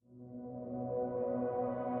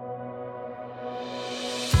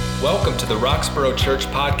Welcome to the Roxborough Church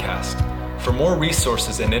Podcast. For more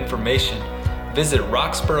resources and information, visit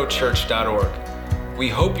roxboroughchurch.org. We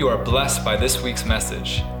hope you are blessed by this week's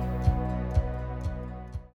message.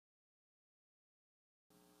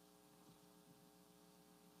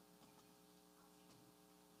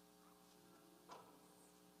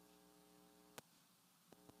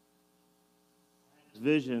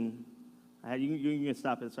 Vision, you can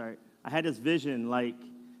stop it, sorry. I had this vision like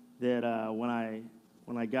that when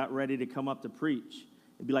I got ready to come up to preach,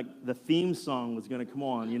 it'd be like the theme song was gonna come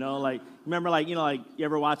on, like, remember you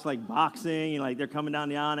ever watch like boxing, like they're coming down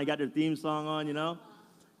the aisle and they got their theme song on,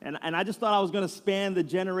 And I just thought I was gonna span the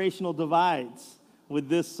generational divides with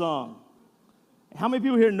this song. How many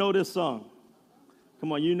people here know this song?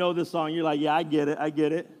 Come on, you know this song, you're like, yeah, I get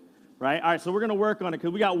it. Right? All right, so we're going to work on it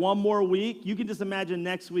because we got one more week. You can just imagine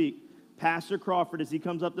next week, Pastor Crawford, as he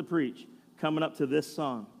comes up to preach, coming up to this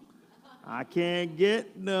song. I can't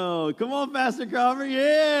get no. Come on, Pastor Crawford,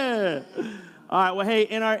 yeah. All right, well, hey,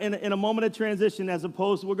 in a moment of transition, as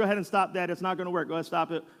opposed to, we'll go ahead and stop that. It's not going to work. Go ahead and stop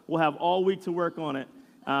it. We'll have all week to work on it.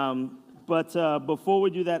 But before we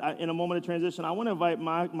do that, in a moment of transition, I want to invite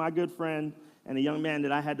my good friend and a young man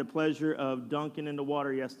that I had the pleasure of dunking in the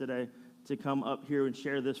water yesterday to come up here and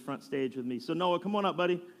share this front stage with me. So Noah, come on up,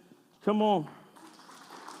 buddy. Come on.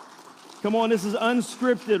 Come on, this is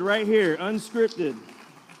unscripted right here, unscripted.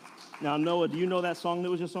 Now, Noah, do you know that song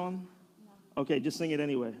that was just on? No. Okay, just sing it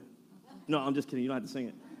anyway. No, I'm just kidding. You don't have to sing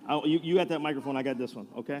it. You got that microphone. I got this one,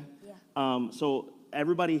 okay? Yeah. So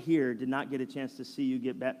everybody here did not get a chance to see you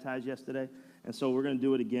get baptized yesterday, and so we're going to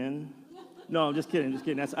do it again. No, I'm just kidding.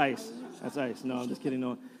 That's ice. No, I'm just kidding.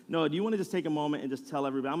 No, do you want to just take a moment and just tell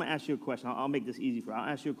everybody? I'm going to ask you a question. I'll make this easy for you.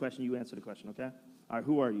 I'll ask you a question. You answer the question, okay? All right,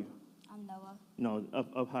 who are you? I'm Noah. No,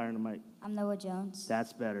 up higher in the mic. I'm Noah Jones.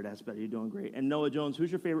 That's better. You're doing great. And Noah Jones,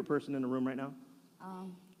 who's your favorite person in the room right now?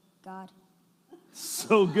 God.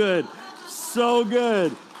 So good.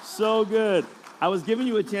 I was giving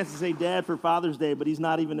you a chance to say Dad for Father's Day, but he's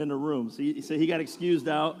not even in the room. So he got excused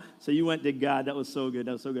out. So you went to God. That was so good.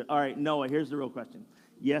 All right, Noah, here's the real question.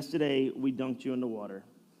 Yesterday, we dunked you in the water,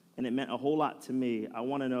 and it meant a whole lot to me. I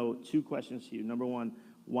want to know two questions to you. Number one,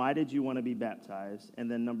 why did you want to be baptized? And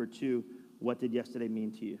then number two, what did yesterday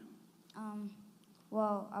mean to you?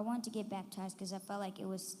 Well, I wanted to get baptized because I felt like it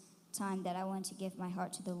was time that I wanted to give my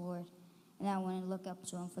heart to the Lord, and I wanted to look up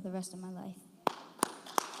to Him for the rest of my life.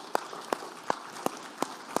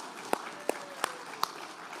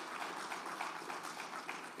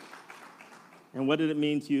 And what did it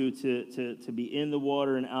mean to you to be in the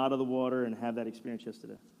water and out of the water and have that experience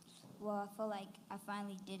yesterday? Well, I feel like I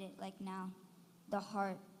finally did it. Like now, my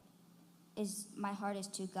heart is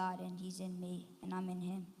to God, and He's in me, and I'm in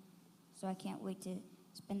Him. So I can't wait to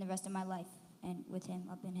spend the rest of my life and with Him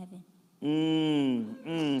up in heaven.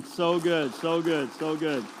 So good.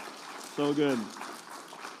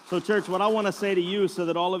 So, church, what I want to say to you so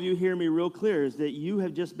that all of you hear me real clear is that you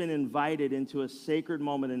have just been invited into a sacred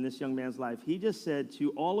moment in this young man's life. He just said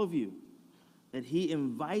to all of you that he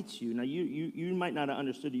invites you. Now, you might not have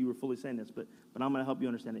understood that you were fully saying this, but I'm going to help you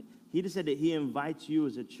understand it. He just said that he invites you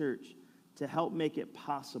as a church to help make it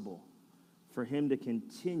possible for him to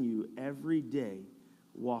continue every day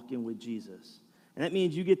walking with Jesus. And that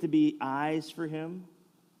means you get to be eyes for him,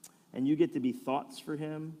 and you get to be thoughts for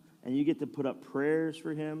him, and you get to put up prayers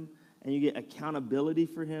for him, and you get accountability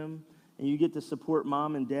for him, and you get to support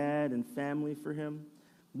mom and dad and family for him.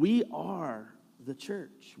 We are the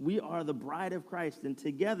church. We are the bride of Christ, and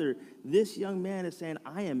together, this young man is saying,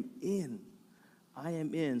 I am in.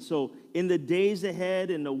 So in the days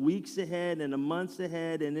ahead, in the weeks ahead, in the months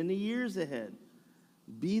ahead, and in the years ahead,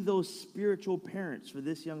 be those spiritual parents for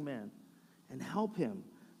this young man and help him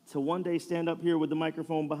to one day stand up here with the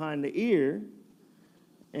microphone behind the ear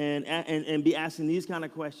and be asking these kind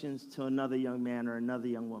of questions to another young man or another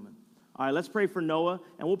young woman. All right, let's pray for Noah,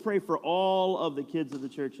 and we'll pray for all of the kids of the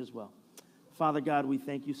church as well. Father God, we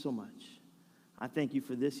thank you so much. I thank you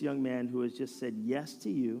for this young man who has just said yes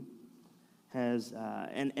to you, has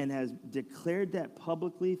declared that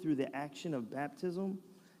publicly through the action of baptism.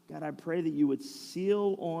 God, I pray that you would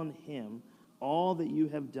seal on him all that you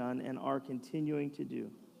have done and are continuing to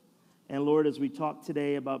do. And Lord, as we talk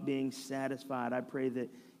today about being satisfied, I pray that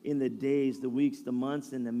in the days, the weeks, the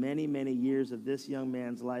months, and the many, many years of this young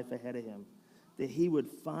man's life ahead of him, that he would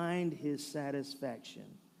find his satisfaction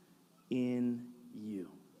in you.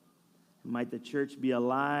 Might the church be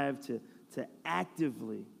alive to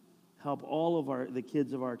actively help all of the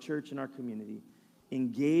kids of our church and our community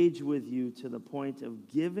engage with you to the point of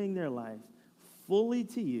giving their life fully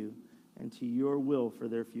to you and to your will for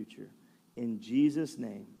their future. In Jesus'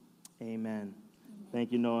 name, amen.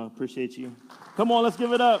 Thank you, Noah. Appreciate you. Come on, let's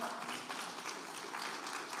give it up.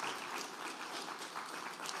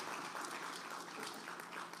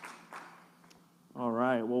 All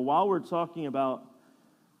right. Well, while we're talking about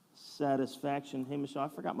satisfaction, hey, Michelle, I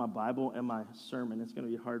forgot my Bible and my sermon. It's going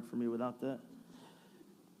to be hard for me without that.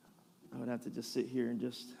 I would have to just sit here and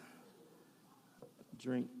just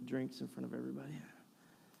drink drinks in front of everybody.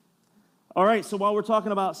 All right, so while we're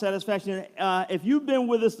talking about satisfaction, if you've been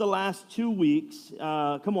with us the last 2 weeks,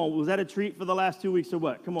 come on, was that a treat for the last 2 weeks or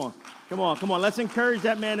what? Come on. Let's encourage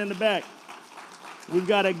that man in the back. We've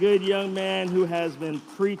got a good young man who has been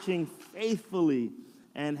preaching faithfully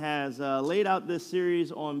and has laid out this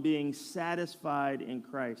series on being satisfied in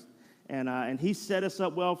Christ. And he set us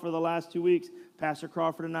up well for the last 2 weeks. Pastor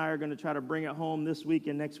Crawford and I are going to try to bring it home this week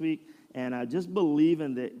and next week. And just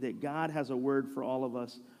believing that God has a word for all of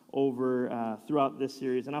us over throughout this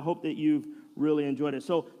series. And I hope that you've really enjoyed it.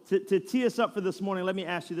 So to tee us up for this morning, let me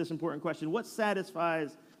ask you this important question. What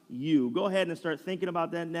satisfies you? Go ahead and start thinking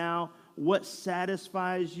about that now. What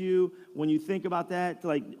satisfies you? When you think about that,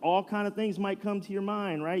 like all kind of things might come to your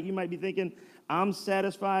mind, right? You might be thinking, I'm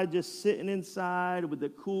satisfied just sitting inside with the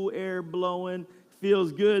cool air blowing.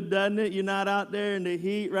 Feels good, doesn't it? You're not out there in the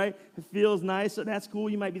heat, right? It feels nice, so that's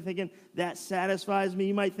cool. You might be thinking, that satisfies me.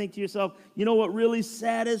 You might think to yourself, you know what really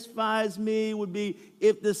satisfies me would be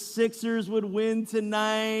if the Sixers would win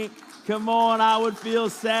tonight. Come on, I would feel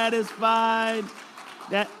satisfied.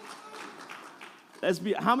 How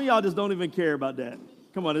many of y'all just don't even care about that?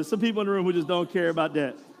 Come on, there's some people in the room who just don't care about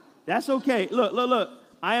that. That's okay. Look.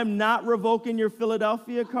 I am not revoking your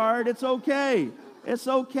Philadelphia card. It's okay. It's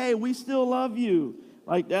okay. We still love you.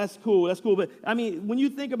 Like, that's cool. But, I mean, when you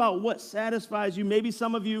think about what satisfies you, maybe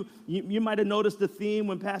some of you might have noticed the theme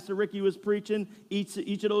when Pastor Ricky was preaching. Each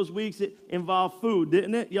of those weeks, it involved food,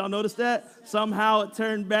 didn't it? Y'all notice that? Somehow it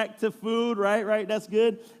turned back to food, right? That's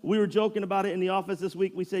good. We were joking about it in the office this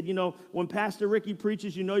week. We said, when Pastor Ricky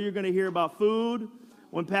preaches, you're going to hear about food.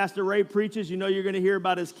 When Pastor Ray preaches, you're going to hear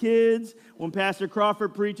about his kids. When Pastor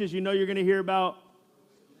Crawford preaches, you're going to hear about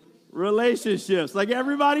relationships. Like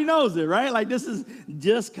everybody knows it, right? Like this is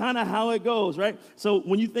just kind of how it goes, right? So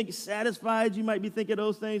when you think satisfied, you might be thinking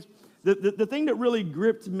those things. The thing that really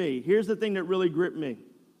gripped me, here's the thing that really gripped me.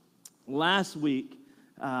 Last week,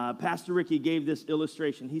 Pastor Ricky gave this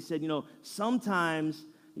illustration. He said, sometimes,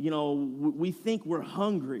 we think we're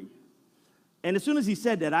hungry. And as soon as he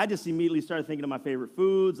said that, I just immediately started thinking of my favorite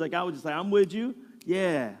foods. Like I was just like, I'm with you.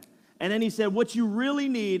 Yeah. And then he said, what you really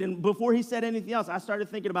need, and before he said anything else, I started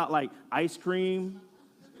thinking about like ice cream,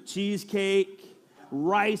 cheesecake,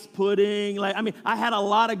 rice pudding. I had a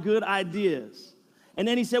lot of good ideas. And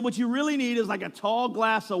then he said, what you really need is like a tall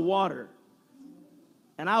glass of water.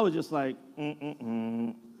 And I was just like,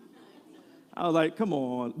 I was like, come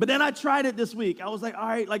on. But then I tried it this week. I was like, all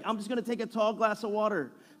right, like I'm just going to take a tall glass of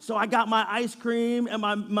water. So I got my ice cream and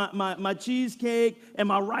my cheesecake and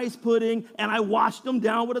my rice pudding, and I washed them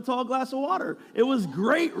down with a tall glass of water. It was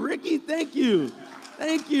great, Ricky. Thank you.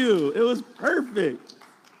 It was perfect.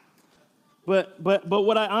 But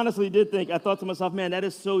what I honestly did think, I thought to myself, man, that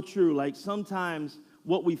is so true. Like sometimes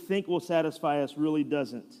what we think will satisfy us really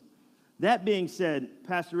doesn't. That being said,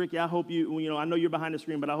 Pastor Ricky, I hope I know you're behind the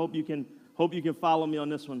screen, but I hope you can follow me on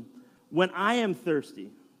this one. When I am thirsty,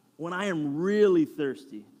 when I am really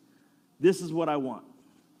thirsty, this is what I want.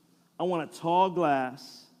 I want a tall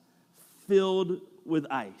glass filled with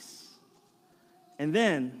ice. And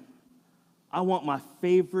then I want my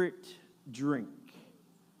favorite drink.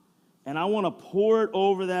 And I want to pour it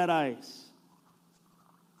over that ice.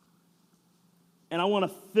 And I want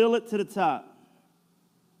to fill it to the top.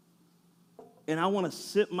 And I want to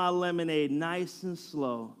sip my lemonade nice and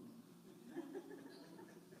slow.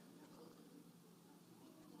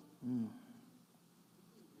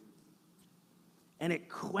 And it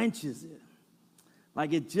quenches it.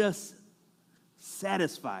 Like it just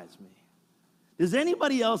satisfies me. Does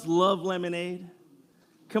anybody else love lemonade?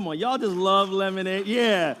 Come on, y'all just love lemonade.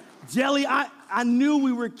 Yeah. Jelly, I knew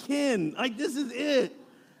we were kin. Like this is it.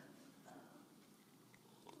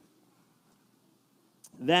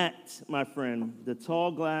 That, my friend, the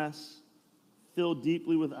tall glass filled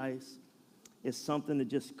deeply with ice is something that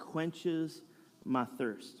just quenches my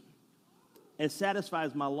thirst. It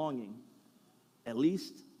satisfies my longing, at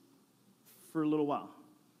least for a little while.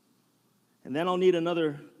 And then I'll need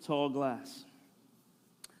another tall glass.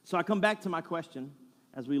 So I come back to my question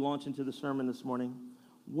as we launch into the sermon this morning.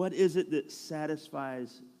 What is it that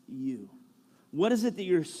satisfies you? What is it that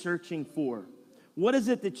you're searching for? What is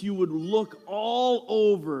it that you would look all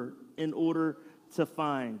over in order to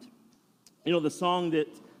find? The song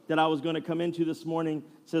that that I was going to come into this morning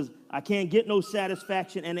says, I can't get no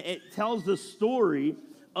satisfaction. And it tells the story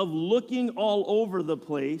of looking all over the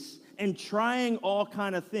place and trying all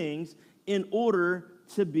kind of things in order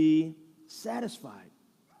to be satisfied,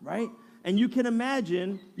 right? And you can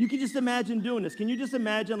just imagine doing this. Can you just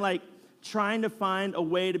imagine like trying to find a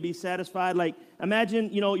way to be satisfied? Like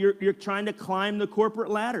imagine, you're trying to climb the corporate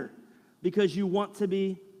ladder because you want to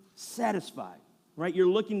be satisfied, right? You're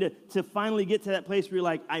looking to finally get to that place where you're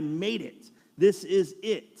like, I made it. This is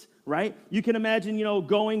it, right? You can imagine,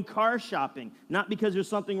 going car shopping, not because there's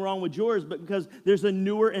something wrong with yours, but because there's a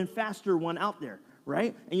newer and faster one out there,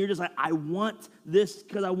 right? And you're just like, I want this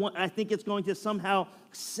because I think it's going to somehow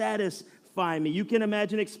satisfy me. You can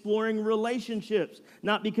imagine exploring relationships,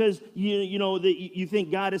 not because you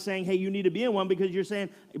think God is saying, hey, you need to be in one, because you're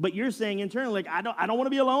saying internally, like, I don't want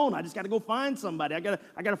to be alone. I just got to go find somebody. I got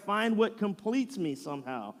to find what completes me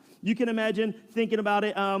somehow. You can imagine thinking about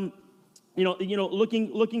it,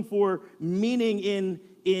 looking for meaning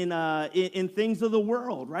in things of the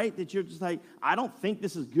world, right? That you're just like, I don't think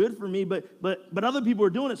this is good for me, but other people are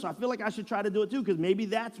doing it, so I feel like I should try to do it too, because maybe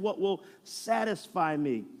that's what will satisfy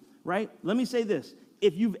me, right? Let me say this.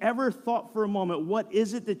 If you've ever thought for a moment, what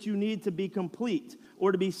is it that you need to be complete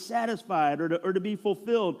or to be satisfied or to be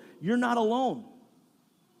fulfilled, you're not alone.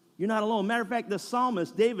 You're not alone. Matter of fact, the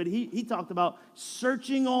psalmist, David, he talked about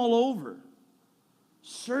searching all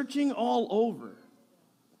over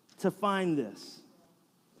to find this.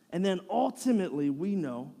 And then ultimately, we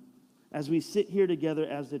know, as we sit here together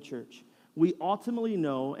as the church, we ultimately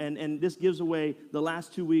know, and this gives away the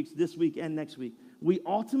last 2 weeks, this week and next week, we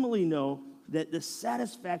ultimately know that the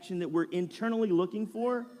satisfaction that we're internally looking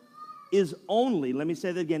for is only, let me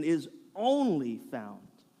say that again, is only found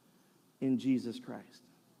in Jesus Christ.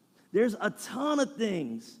 There's a ton of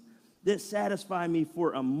things that satisfy me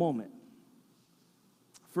for a moment.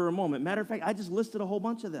 Matter of fact, I just listed a whole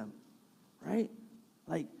bunch of them, right?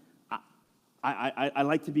 Like, I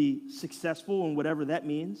like to be successful in whatever that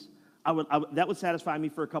means. That would satisfy me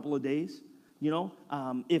for a couple of days.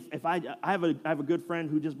 If I have a good friend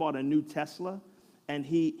who just bought a new Tesla, and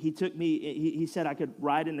he took me. He said I could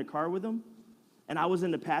ride in the car with him, and I was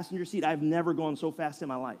in the passenger seat. I've never gone so fast in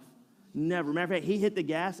my life, never. Matter of fact, he hit the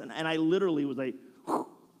gas, and I literally was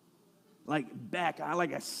like back.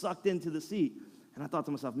 I sucked into the seat. And I thought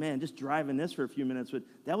to myself, man, just driving this for a few minutes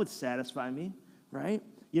that would satisfy me, right?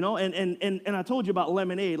 And I told you about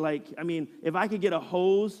lemonade. Like, I mean, if I could get a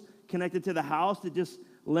hose connected to the house that just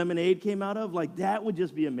lemonade came out of, like, that would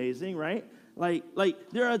just be amazing, right? Like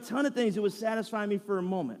there are a ton of things that would satisfy me for a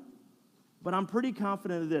moment. But I'm pretty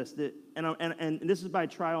confident of this, and this is by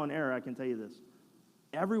trial and error, I can tell you this.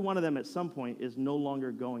 Every one of them at some point is no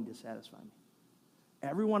longer going to satisfy me.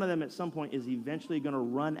 Every one of them at some point is eventually going to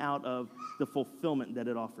run out of the fulfillment that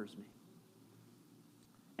it offers me.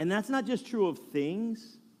 And that's not just true of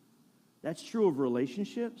things. That's true of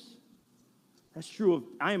relationships. That's true of,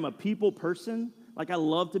 I am a people person. Like, I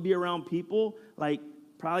love to be around people. Like,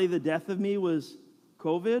 probably the death of me was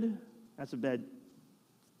COVID. That's a bad.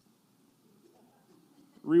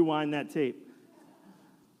 Rewind that tape.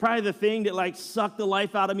 Probably the thing that like sucked the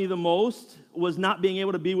life out of me the most was not being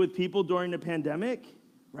able to be with people during the pandemic,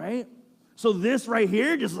 right? So this right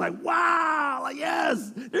here, just like, wow, like,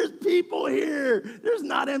 yes, there's people here. There's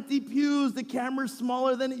not empty pews. The camera's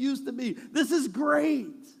smaller than it used to be. This is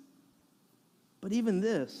great. But even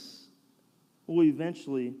this will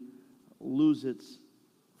eventually lose its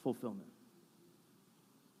fulfillment.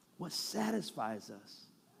 What satisfies us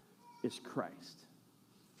is Christ.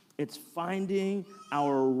 It's finding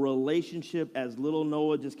our relationship, as little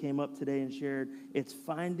Noah just came up today and shared. It's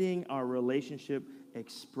finding our relationship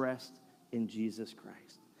expressed in Jesus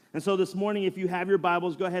Christ. And so this morning, if you have your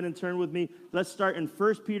Bibles, go ahead and turn with me. Let's start in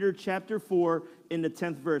 1 Peter chapter 4 in the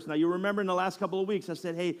 10th verse. Now, you'll remember in the last couple of weeks, I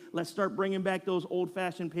said, hey, let's start bringing back those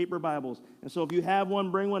old-fashioned paper Bibles. And so if you have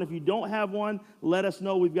one, bring one. If you don't have one, let us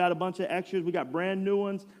know. We've got a bunch of extras. We got brand new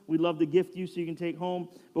ones. We'd love to gift you so you can take home.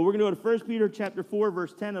 But we're going to go to 1 Peter chapter 4,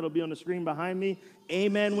 verse 10. It'll be on the screen behind me.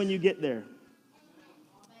 Amen when you get there.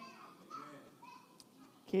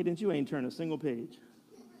 Cadence, you ain't turned a single page.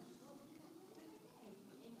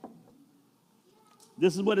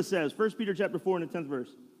 This is what it says, 1 Peter chapter 4 in the 10th verse.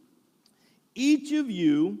 Each of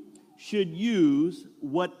you should use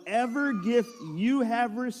whatever gift you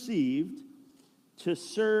have received to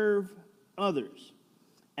serve others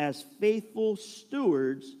as faithful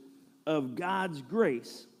stewards of God's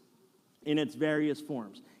grace in its various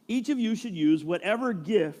forms. Each of you should use whatever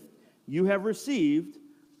gift you have received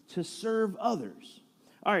to serve others.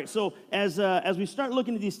 All right, so as we start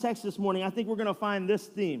looking at these texts this morning, I think we're going to find this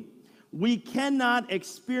theme. We cannot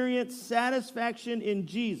experience satisfaction in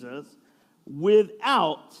Jesus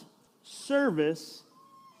without service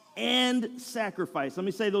and sacrifice. Let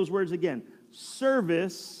me say those words again.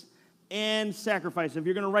 Service and sacrifice. If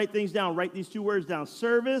you're going to write things down, write these two words down.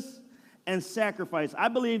 Service and sacrifice. I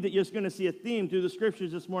believe that you're going to see a theme through the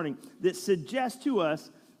scriptures this morning that suggests to us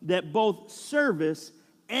that both service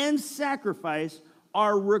and sacrifice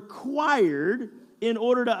are required in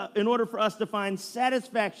order for us to find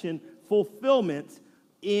satisfaction, fulfillment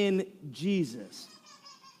in Jesus.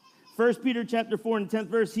 1 Peter chapter 4 and 10th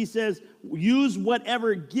verse, he says, use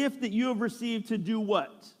whatever gift that you have received to do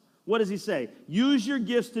what? What does he say? Use your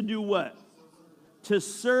gifts to do what? To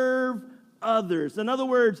serve others. In other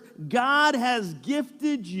words, God has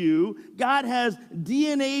gifted you, God has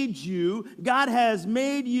DNA'd you, God has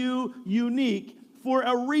made you unique for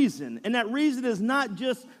a reason. And that reason is not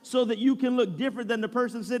just so that you can look different than the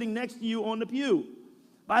person sitting next to you on the pew.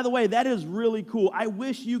 By the way, that is really cool. I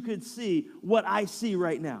wish you could see what I see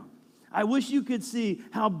right now. I wish you could see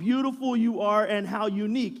how beautiful you are and how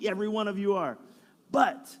unique every one of you are.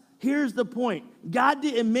 But here's the point. God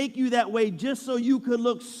didn't make you that way just so you could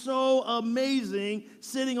look so amazing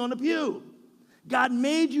sitting on the pew. God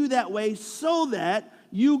made you that way so that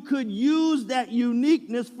you could use that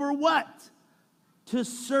uniqueness for what? To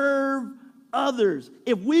serve others.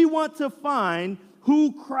 If we want to find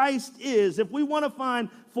who Christ is, if we want to find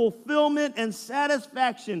fulfillment and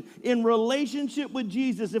satisfaction in relationship with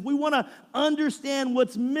Jesus, if we want to understand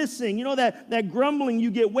what's missing, you know that grumbling you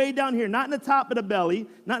get way down here, not in the top of the belly,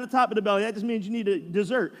 that just means you need a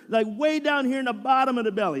dessert, like way down here in the bottom of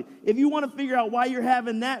the belly. If you want to figure out why you're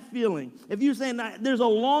having that feeling, if you're saying there's a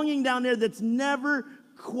longing down there that's never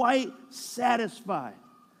quite satisfied,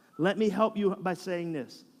 let me help you by saying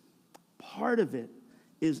this. Part of it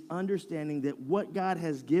is understanding that what God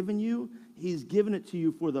has given you, He's given it to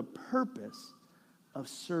you for the purpose of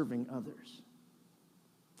serving others.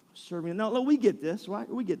 Serving. Now, we get this, right?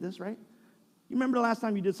 We get this, right? You remember the last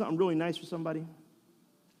time you did something really nice for somebody?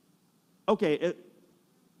 Okay,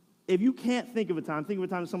 if you can't think of a time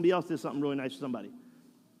somebody else did something really nice for somebody.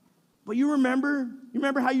 But you remember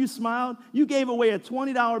how you smiled? You gave away a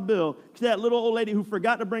 $20 bill to that little old lady who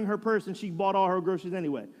forgot to bring her purse and she bought all her groceries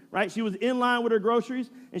anyway, right? She was in line with her groceries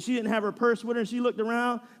and she didn't have her purse with her and she looked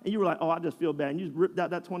around and you were like, oh, I just feel bad. And you just ripped out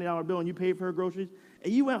that $20 bill and you paid for her groceries.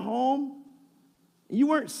 And you went home and you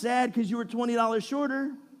weren't sad because you were $20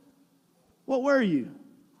 shorter. What were you?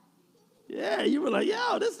 Yeah, you were like,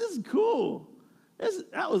 yo, this is cool.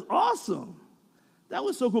 That was awesome. That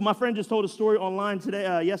was so cool. My friend just told a story online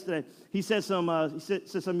yesterday. He said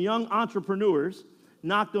some young entrepreneurs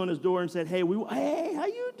knocked on his door and said, hey, how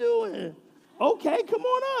you doing? Okay, come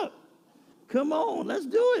on up. Come on, let's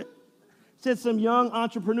do it. Said some young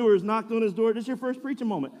entrepreneurs knocked on his door. This is your first preaching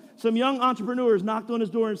moment. Some young entrepreneurs knocked on his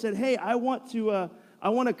door and said, hey, I want to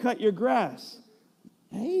cut your grass.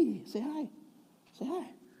 Hey, say hi. Say hi.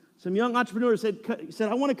 Some young entrepreneurs said,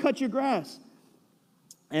 I want to cut your grass.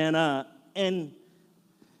 And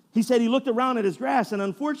he said he looked around at his grass, and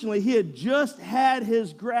unfortunately, he had just had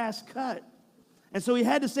his grass cut. And so he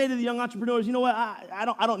had to say to the young entrepreneurs, you know what,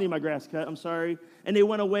 I don't need my grass cut, I'm sorry. And they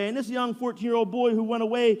went away. And this young 14-year-old boy who went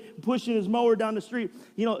away pushing his mower down the street,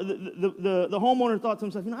 you know, the homeowner thought to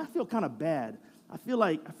himself, you know, I feel kind of bad. I feel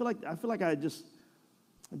like I just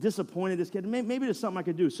disappointed this kid. Maybe there's something I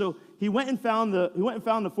could do. So he went and found the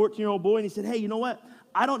 14-year-old boy, and he said, hey, you know what,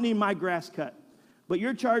 I don't need my grass cut. But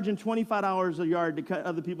you're charging $25 a yard to cut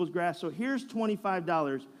other people's grass, so here's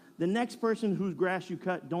 $25. The next person whose grass you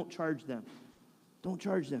cut, don't charge them. Don't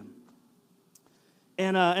charge them.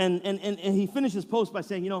 And he finished his post by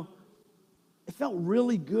saying, you know, it felt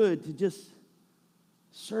really good to just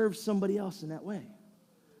serve somebody else in that way,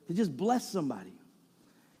 to just bless somebody.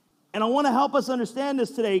 And I want to help us understand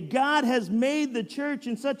this today. God has made the church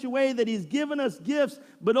in such a way that He's given us gifts,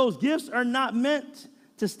 but those gifts are not meant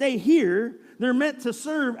to stay here. They're meant to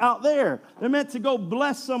serve out there. They're meant to go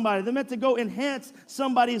bless somebody. They're meant to go enhance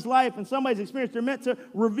somebody's life and somebody's experience. They're meant to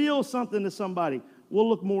reveal something to somebody. We'll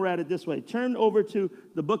look more at it this way. Turn over to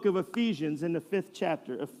the book of Ephesians in the 5th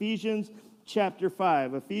chapter. Ephesians chapter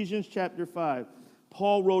 5. Ephesians chapter 5.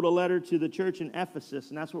 Paul wrote a letter to the church in Ephesus,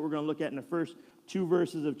 and that's what we're going to look at in the first 2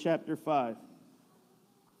 verses of chapter 5.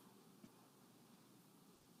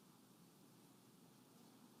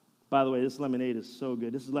 By the way, this lemonade is so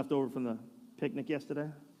good. This is left over from the picnic yesterday.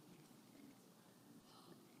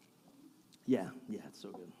 Yeah, it's so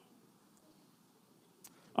good.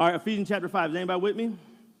 All right, Ephesians chapter 5. Is anybody with me?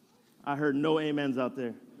 I heard no amens out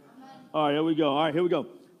there. All right, here we go.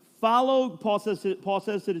 Paul says to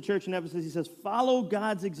the church in Ephesus, he says, follow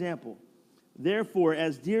God's example. Therefore,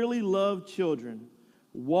 as dearly loved children,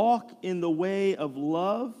 walk in the way of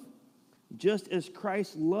love, just as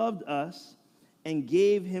Christ loved us and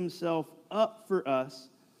gave himself up for us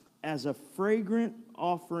as a fragrant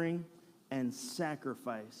offering and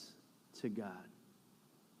sacrifice to God.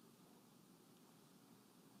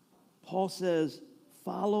 Paul says,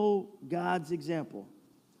 follow God's example.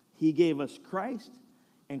 He gave us Christ,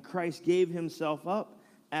 and Christ gave himself up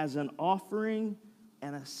as an offering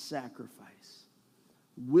and a sacrifice.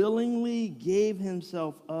 Willingly gave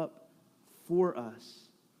himself up for us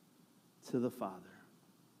to the Father.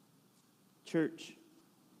 Church,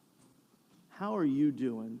 how are you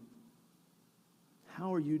doing?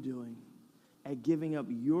 How are you doing at giving up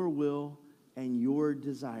your will and your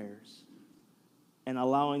desires and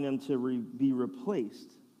allowing them to be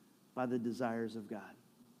replaced by the desires of God?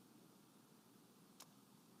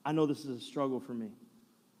 I know this is a struggle for me.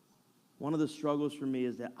 One of the struggles for me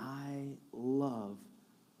is that I love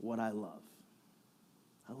what I love.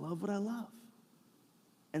 I love what I love.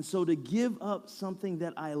 And so to give up something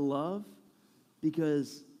that I love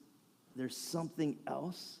because there's something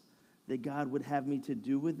else that God would have me to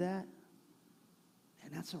do with that,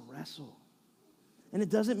 and that's a wrestle. And it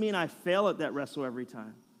doesn't mean I fail at that wrestle every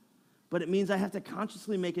time, but it means I have to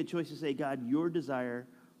consciously make a choice to say, God, your desire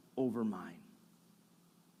over mine.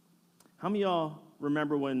 How many of y'all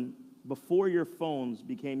remember when before your phones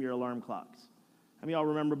became your alarm clocks? How many of y'all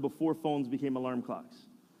remember before phones became alarm clocks?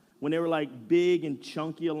 When they were like big and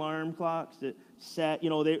chunky alarm clocks that sat,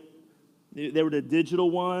 they were the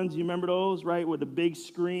digital ones. You remember those, right? With the big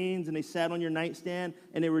screens, and they sat on your nightstand,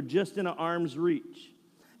 and they were just in an arm's reach.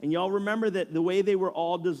 And y'all remember that the way they were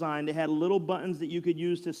all designed, they had little buttons that you could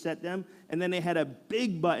use to set them, and then they had a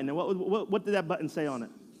big button. And what did that button say on it?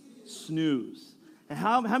 Snooze. And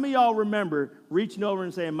how many of y'all remember reaching over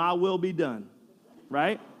and saying, my will be done,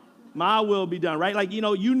 right? My will be done, right? Like, you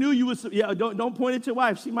knew you was, don't point at your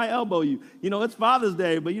wife. She might elbow you. It's Father's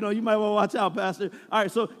Day, but, you might want to watch out, Pastor. All right,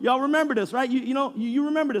 so y'all remember this, right? You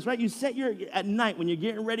remember this, right? You set at night when you're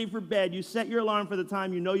getting ready for bed, you set your alarm for the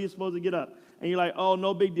time you're supposed to get up. And you're like, oh,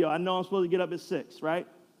 no big deal. I know I'm supposed to get up at 6, right?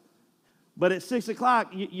 But at 6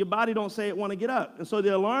 o'clock, your body don't say it want to get up. And so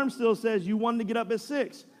the alarm still says you wanted to get up at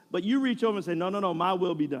 6. But you reach over and say, no, my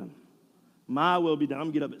will be done. My will be done.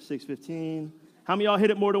 I'm going to get up at 6:15. How many of y'all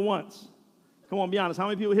hit it more than once? Come on, be honest. How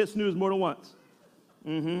many people hit snooze more than once?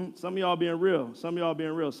 Some of y'all being real. Some of y'all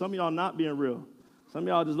being real. Some of y'all not being real. Some of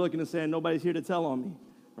y'all just looking and saying, nobody's here to tell on me,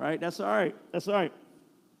 right? That's all right. That's all right.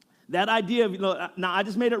 That idea of, now I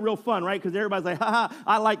just made it real fun, right? Because everybody's like,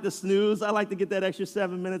 I like the snooze. I like to get that extra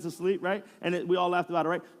 7 minutes of sleep, right? And we all laughed about it,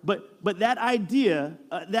 right? But that idea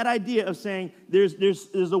of saying there's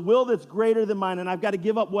a will that's greater than mine, and I've got to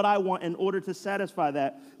give up what I want in order to satisfy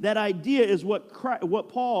that. That idea is what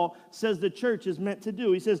Paul says the church is meant to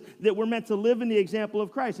do. He says that we're meant to live in the example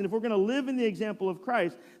of Christ. And if we're going to live in the example of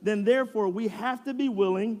Christ, then therefore we have to be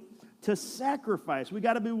willing to sacrifice. We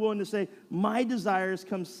got to be willing to say, my desires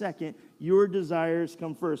come second, your desires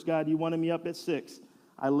come first. God, you wanted me up at 6.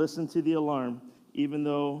 I listened to the alarm. Even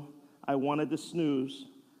though I wanted to snooze,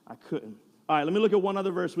 I couldn't. All right, let me look at one other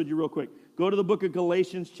verse with you real quick. Go to the book of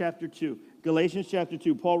Galatians chapter 2. Galatians chapter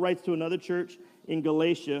 2. Paul writes to another church in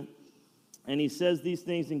Galatia, and he says these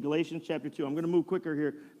things in Galatians chapter 2. I'm going to move quicker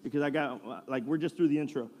here because we're just through the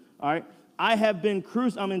intro. All right.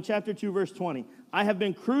 I'm in chapter 2, verse 20. I have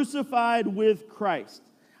been crucified with Christ.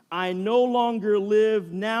 I no longer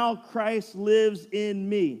live, now Christ lives in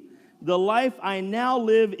me. The life I now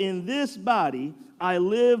live in this body, I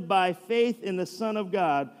live by faith in the Son of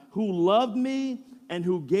God, who loved me and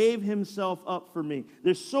who gave himself up for me.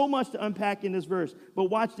 There's so much to unpack in this verse, but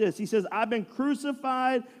watch this. He says, I've been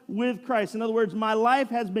crucified with Christ. In other words, my life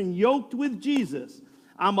has been yoked with Jesus.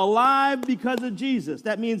 I'm alive because of Jesus.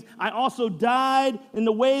 That means I also died in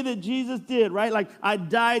the way that Jesus did, right? Like I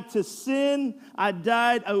died to sin.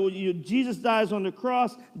 Jesus dies on the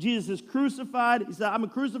cross. Jesus is crucified. He said, I'm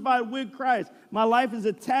crucified with Christ. My life is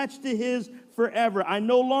attached to his forever. I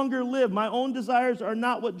no longer live. My own desires are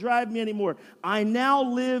not what drive me anymore. I now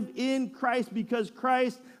live in Christ because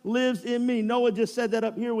Christ lives in me. Noah just said that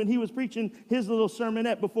up here when he was preaching his little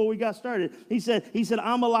sermonette before we got started. He said,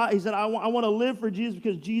 I'm alive. He said, I want to live for Jesus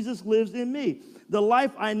because Jesus lives in me. The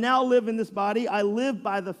life I now live in this body, I live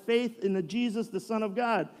by the faith in the Jesus, the Son of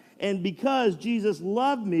God. And because Jesus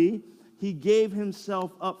loved me, he gave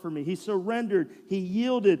himself up for me. He surrendered, he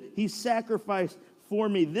yielded, he sacrificed for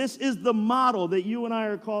me. This is the model that you and I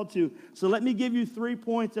are called to. So let me give you 3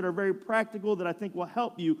 points that are very practical that I think will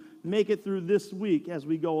help you make it through this week as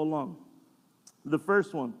we go along. The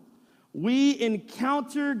first one, we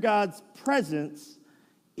encounter God's presence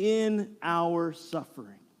in our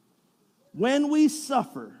suffering. When we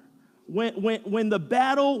suffer, when the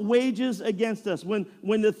battle wages against us, when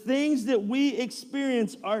the things that we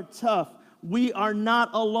experience are tough, we are not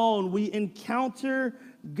alone. We encounter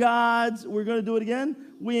God's, we're going to do it again.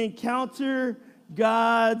 We encounter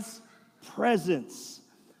God's presence.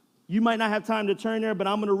 You might not have time to turn there, but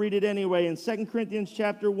I'm going to read it anyway. In 2 Corinthians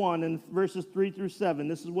chapter 1 and verses 3 through 7,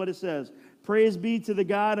 this is what it says. Praise be to the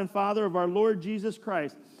God and Father of our Lord Jesus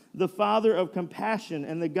Christ, the Father of compassion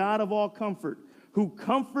and the God of all comfort, who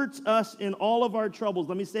comforts us in all of our troubles.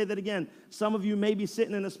 Let me say that again. Some of you may be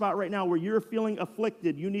sitting in a spot right now where you're feeling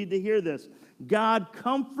afflicted. You need to hear this. God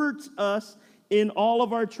comforts us in all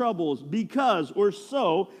of our troubles because, or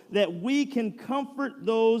so, that we can comfort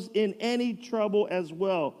those in any trouble as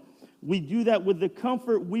well. We do that with the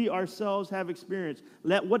comfort we ourselves have experienced.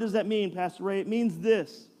 What does that mean, Pastor Ray? It means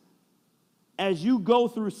this. As you go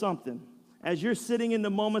through something, as you're sitting in the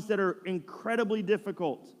moments that are incredibly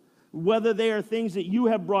difficult, whether they are things that you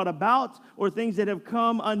have brought about or things that have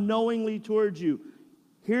come unknowingly towards you,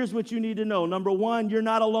 here's what you need to know. Number one, you're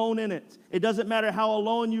not alone in it. It doesn't matter how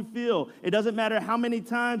alone you feel. It doesn't matter how many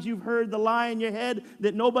times you've heard the lie in your head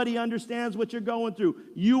that nobody understands what you're going through.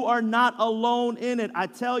 You are not alone in it. I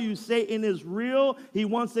tell you, Satan is real. He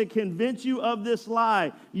wants to convince you of this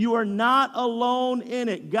lie. You are not alone in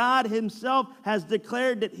it. God himself has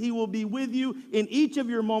declared that he will be with you in each of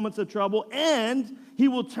your moments of trouble, and he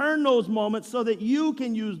will turn those moments so that you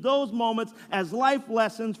can use those moments as life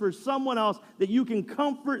lessons for someone else, that you can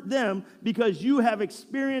comfort them because you have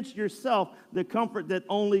experienced yourself the comfort that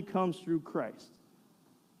only comes through Christ.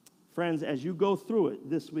 Friends, as you go through it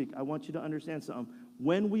this week, I want you to understand something.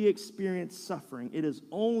 When we experience suffering, it is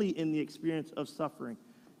only in the experience of suffering.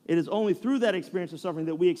 It is only through that experience of suffering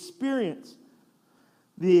that we experience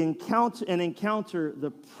the encounter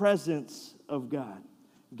the presence of God.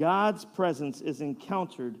 God's presence is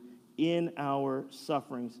encountered in our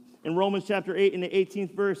sufferings. In Romans chapter 8, in the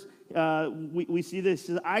 18th verse, we see this. It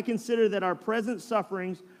says, I consider that our present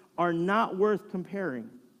sufferings are not worth comparing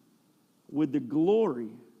with the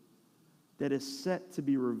glory that is set to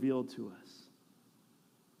be revealed to us.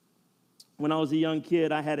 When I was a young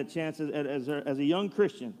kid, I had a chance as a young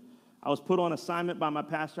Christian. I was put on assignment by my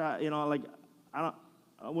pastor. We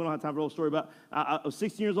don't have time for the whole story, but I was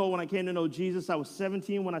 16 years old when I came to know Jesus. I was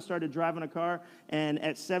 17 when I started driving a car, and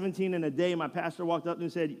at 17 in a day, my pastor walked up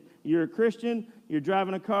and said, you're a Christian, you're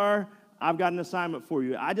driving a car, I've got an assignment for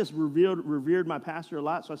you. I just revered my pastor a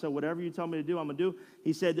lot, so I said, whatever you tell me to do, I'm going to do.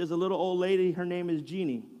 He said, there's a little old lady, her name is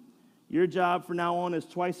Jeannie. Your job from now on is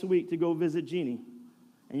twice a week to go visit Jeannie.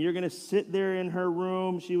 And you're going to sit there in her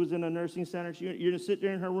room. She was in a nursing center. You're going to sit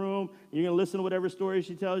there in her room. You're going to listen to whatever story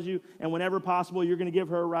she tells you. And whenever possible, you're going to give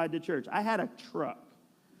her a ride to church. I had a truck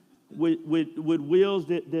with wheels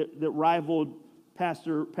that rivaled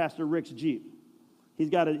Pastor Rick's Jeep. He's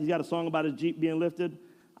got a song about his Jeep being lifted.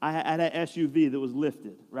 I had an SUV that was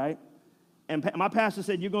lifted, right? And my pastor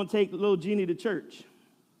said, you're going to take little Jeannie to church.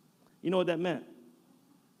 You know what that meant?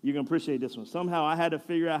 You're going to appreciate this one. Somehow I had to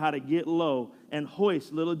figure out how to get low and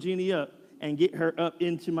hoist little Jeannie up and get her up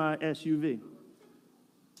into my SUV.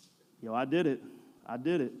 I did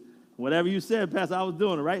it. Whatever you said, Pastor, I was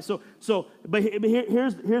doing it, right? But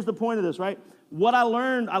here's the point of this, right? What I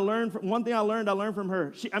learned from one thing I learned from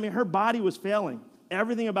her. Her body was failing.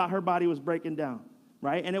 Everything about her body was breaking down,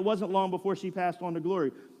 right? And it wasn't long before she passed on to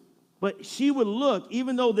glory. But she would look,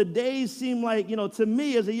 even though the days seemed like, to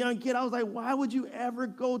me as a young kid, I was like, why would you ever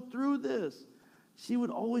go through this? She would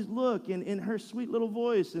always look in her sweet little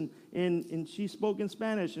voice, and she spoke in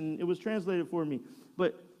Spanish, and it was translated for me.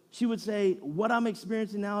 But she would say, what I'm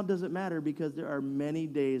experiencing now doesn't matter because there are many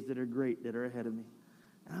days that are great that are ahead of me.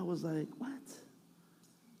 And I was like, what?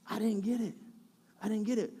 I didn't get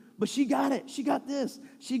it. But she got it. She got this.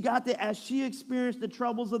 She got that as she experienced the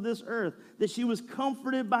troubles of this earth, that she was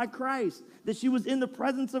comforted by Christ, that she was in the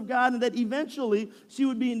presence of God, and that eventually she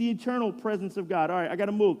would be in the eternal presence of God. All right, I got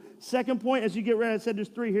to move. Second point, as you get ready, I said there's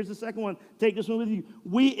three. Here's the second one. Take this one with you.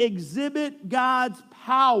 We exhibit God's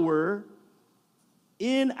power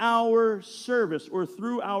in our service or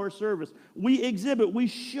through our service. We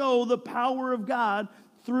show the power of God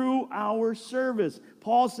through our service.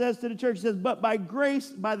 Paul says to the church, he says, but by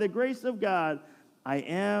the grace of God, I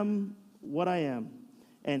am what I am.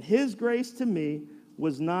 And his grace to me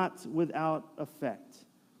was not without effect.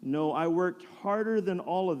 No, I worked harder than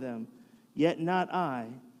all of them, yet not I,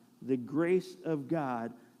 the grace of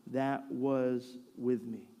God that was with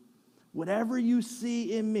me. Whatever you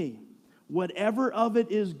see in me, whatever of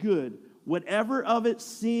it is good, whatever of it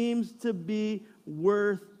seems to be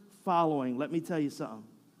worth following, let me tell you something.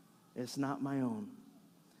 It's not my own.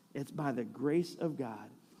 It's by the grace of God.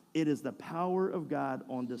 It is the power of God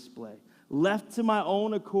on display. Left to my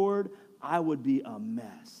own accord, I would be a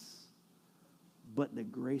mess. But the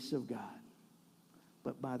grace of God,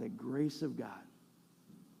 but by the grace of God,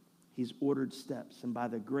 he's ordered steps. And by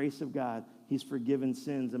the grace of God, he's forgiven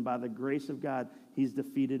sins. And by the grace of God, he's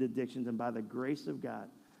defeated addictions. And by the grace of God,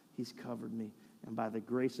 he's covered me. And by the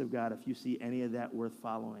grace of God, if you see any of that worth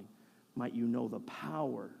following, might you know the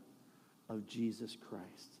power of Jesus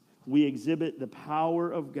Christ. We exhibit the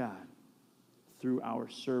power of God through our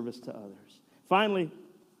service to others. Finally,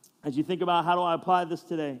 as you think about how do I apply this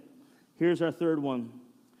today, here's our third one.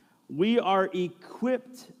 We are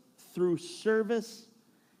equipped through service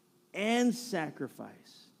and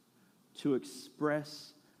sacrifice to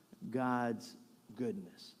express God's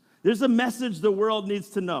goodness. There's a message the world needs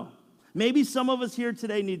to know. Maybe some of us here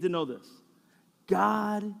today need to know this.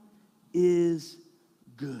 God is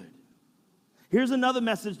good. Here's another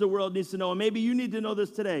message the world needs to know, and maybe you need to know this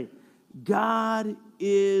today. God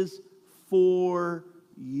is for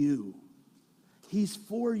you. He's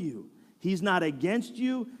for you. He's not against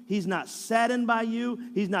you. He's not saddened by you.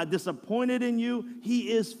 He's not disappointed in you.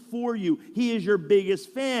 He is for you. He is your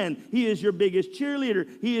biggest fan. He is your biggest cheerleader.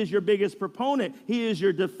 He is your biggest proponent. He is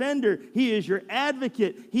your defender. He is your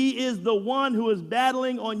advocate. He is the one who is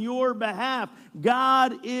battling on your behalf.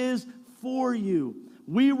 God is for you.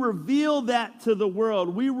 We reveal that to the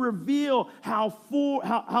world. We reveal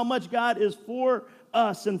how much God is for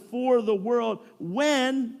us and for the world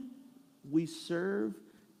when we serve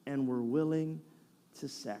and we're willing to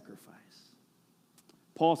sacrifice.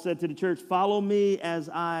 Paul said to the church, follow me as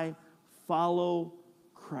I follow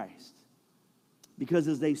Christ. Because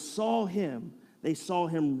as they saw him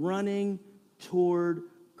running toward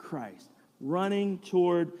Christ, running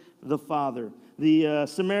toward the Father. The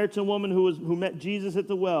Samaritan woman who met Jesus at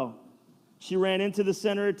the well, she ran into the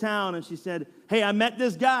center of town and she said, hey, I met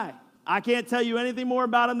this guy. I can't tell you anything more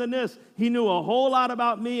about him than this. He knew a whole lot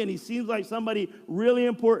about me, and he seems like somebody really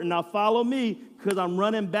important. Now follow me because I'm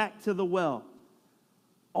running back to the well.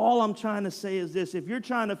 All I'm trying to say is this. If you're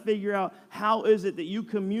trying to figure out how is it that you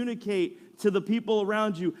communicate to the people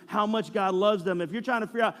around you how much God loves them, if you're trying to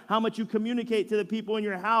figure out how much you communicate to the people in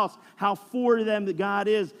your house, how for them that God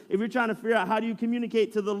is, if you're trying to figure out how do you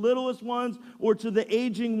communicate to the littlest ones or to the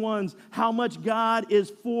aging ones how much God is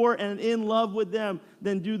for and in love with them,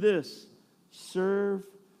 then do this. Serve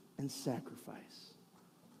and sacrifice.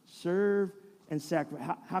 Serve and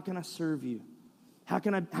sacrifice. How can I serve you? How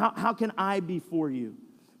can I be for you?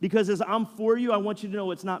 Because as I'm for you, I want you to know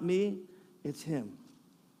it's not me, it's him.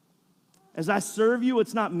 As I serve you,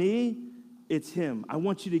 it's not me, it's him. I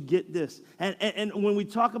want you to get this. And when we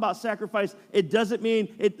talk about sacrifice, it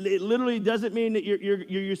literally doesn't mean that you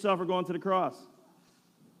yourself are going to the cross.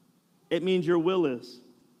 It means your will is.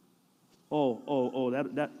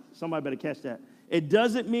 That somebody better catch that. It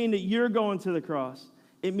doesn't mean that you're going to the cross.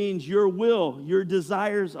 It means your will, your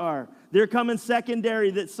desires are. They're coming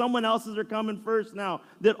secondary, that someone else's are coming first now.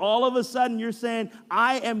 That all of a sudden you're saying,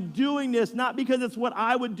 I am doing this not because it's what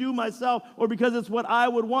I would do myself or because it's what I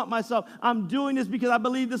would want myself. I'm doing this because I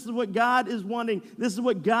believe this is what God is wanting. This is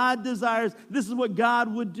what God desires. This is what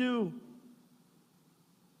God would do.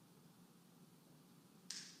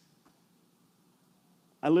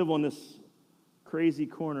 I live on this crazy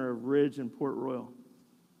corner of Ridge and Port Royal.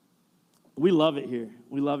 We love it here.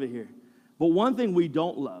 We love it here. But one thing we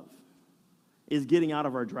don't love is getting out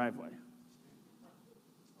of our driveway.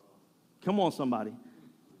 Come on, somebody.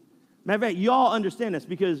 Matter of fact, y'all understand this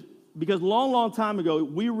because long time ago,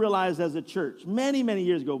 we realized as a church, many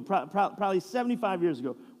years ago, probably 75 years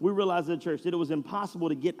ago, we realized as a church that it was impossible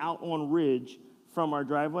to get out on Ridge from our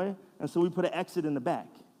driveway, and so we put an exit in the back.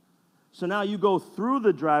 So now you go through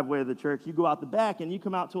the driveway of the church, you go out the back, and you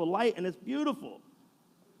come out to a light, and it's beautiful.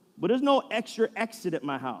 But there's no extra exit at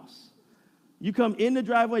my house. You come in the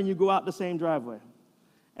driveway and you go out the same driveway.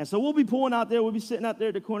 And so we'll be pulling out there. We'll be sitting out there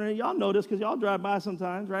at the corner. And y'all know this because y'all drive by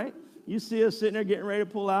sometimes, right? You see us sitting there getting ready to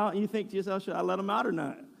pull out, and you think to yourself, should I let them out or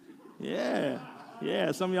not? Yeah.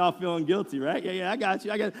 Some of y'all feeling guilty, right? Yeah, I got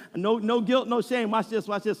you. No guilt, no shame. Watch this.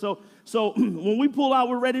 So when we pull out,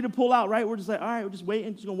 we're ready to pull out, right? We're just like, all right, we're just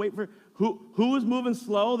waiting. Just going to wait for who is moving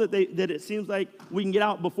slow that it seems like we can get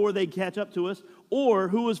out before they catch up to us, or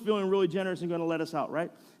who is feeling really generous and going to let us out,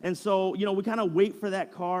 right? And so, we kind of wait for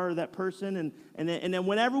that car or that person, and then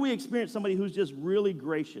whenever we experience somebody who's just really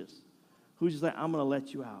gracious, who's just like, I'm going to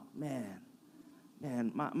let you out, man,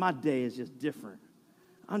 my day is just different.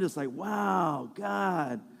 I'm just like, wow,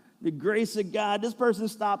 God, the grace of God. This person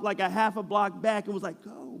stopped like a half a block back and was like,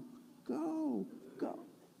 go.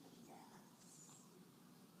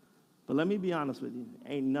 But let me be honest with you.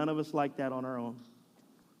 Ain't none of us like that on our own.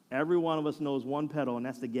 Every one of us knows one pedal, and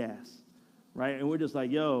that's the gas, right? And we're just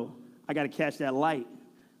like, yo, I got to catch that light.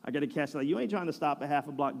 I got to catch that light. You ain't trying to stop a half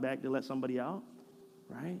a block back to let somebody out,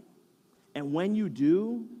 right? And when you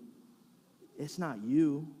do, it's not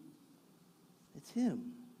you. It's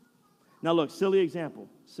him. Now look, silly example.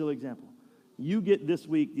 You get this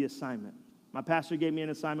week the assignment. My pastor gave me an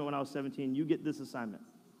assignment when I was 17. You get this assignment.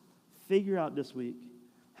 Figure out this week,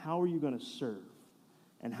 how are you going to serve?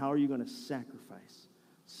 And how are you going to sacrifice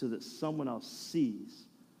so that someone else sees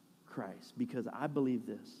Christ? Because I believe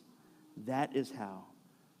this. That is how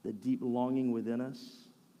the deep longing within us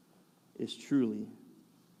is truly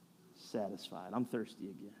satisfied. I'm thirsty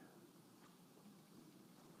again.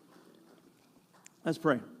 Let's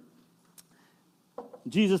pray.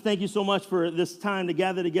 Jesus, thank you so much for this time to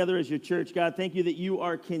gather together as your church. God, thank you that you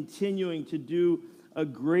are continuing to do a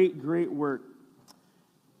great, great work.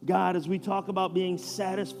 God, as we talk about being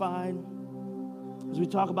satisfied, as we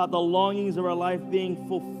talk about the longings of our life being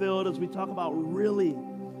fulfilled, as we talk about really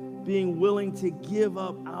being willing to give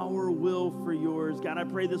up our will for yours, God, I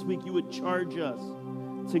pray this week you would charge us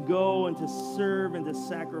to go and to serve and to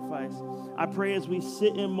sacrifice. I pray as we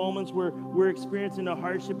sit in moments where we're experiencing the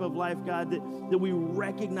hardship of life, God, that we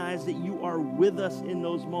recognize that you are with us in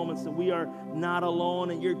those moments, that we are not alone,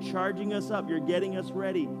 and you're charging us up, you're getting us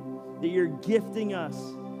ready, that you're gifting us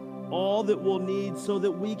all that we'll need so that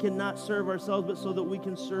we can not serve ourselves, but so that we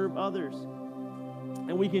can serve others.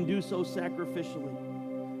 And we can do so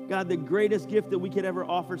sacrificially. God, the greatest gift that we could ever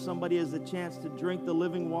offer somebody is the chance to drink the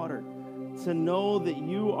living water, to know that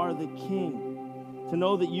you are the King, to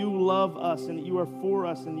know that you love us and that you are for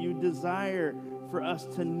us and you desire for us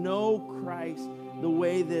to know Christ the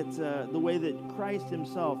way that Christ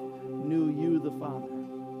himself knew you, the Father.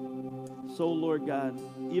 So, Lord God,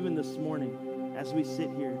 even this morning, as we sit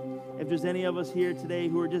here, if there's any of us here today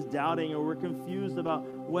who are just doubting or we're confused about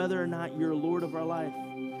whether or not you're Lord of our life,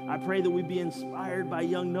 I pray that we be inspired by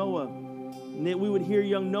young Noah, and that we would hear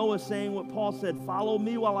young Noah saying what Paul said, follow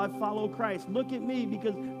me while I follow Christ. Look at me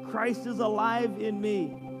because Christ is alive in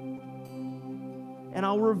me. And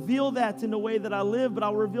I'll reveal that in the way that I live, but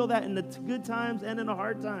I'll reveal that in the good times and in the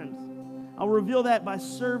hard times. I'll reveal that by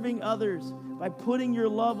serving others, by putting your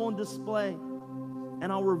love on display.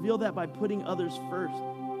 And I'll reveal that by putting others first.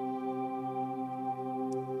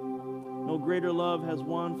 No greater love has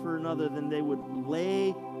one for another than they would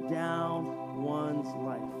lay down one's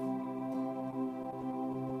life.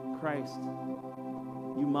 Christ,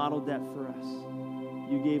 you modeled that for us.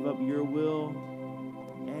 You gave up your will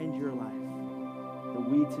and your life, that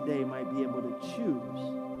we today might be able to choose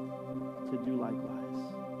to do likewise.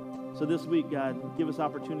 So this week, God, give us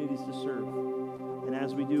opportunities to serve. And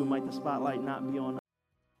as we do, might the spotlight not be on us.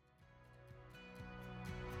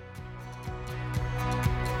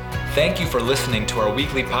 Thank you for listening to our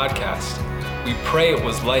weekly podcast. We pray it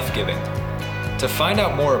was life-giving. To find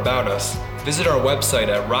out more about us, visit our website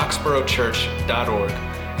at roxboroughchurch.org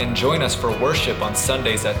and join us for worship on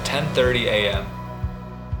Sundays at 10:30 a.m.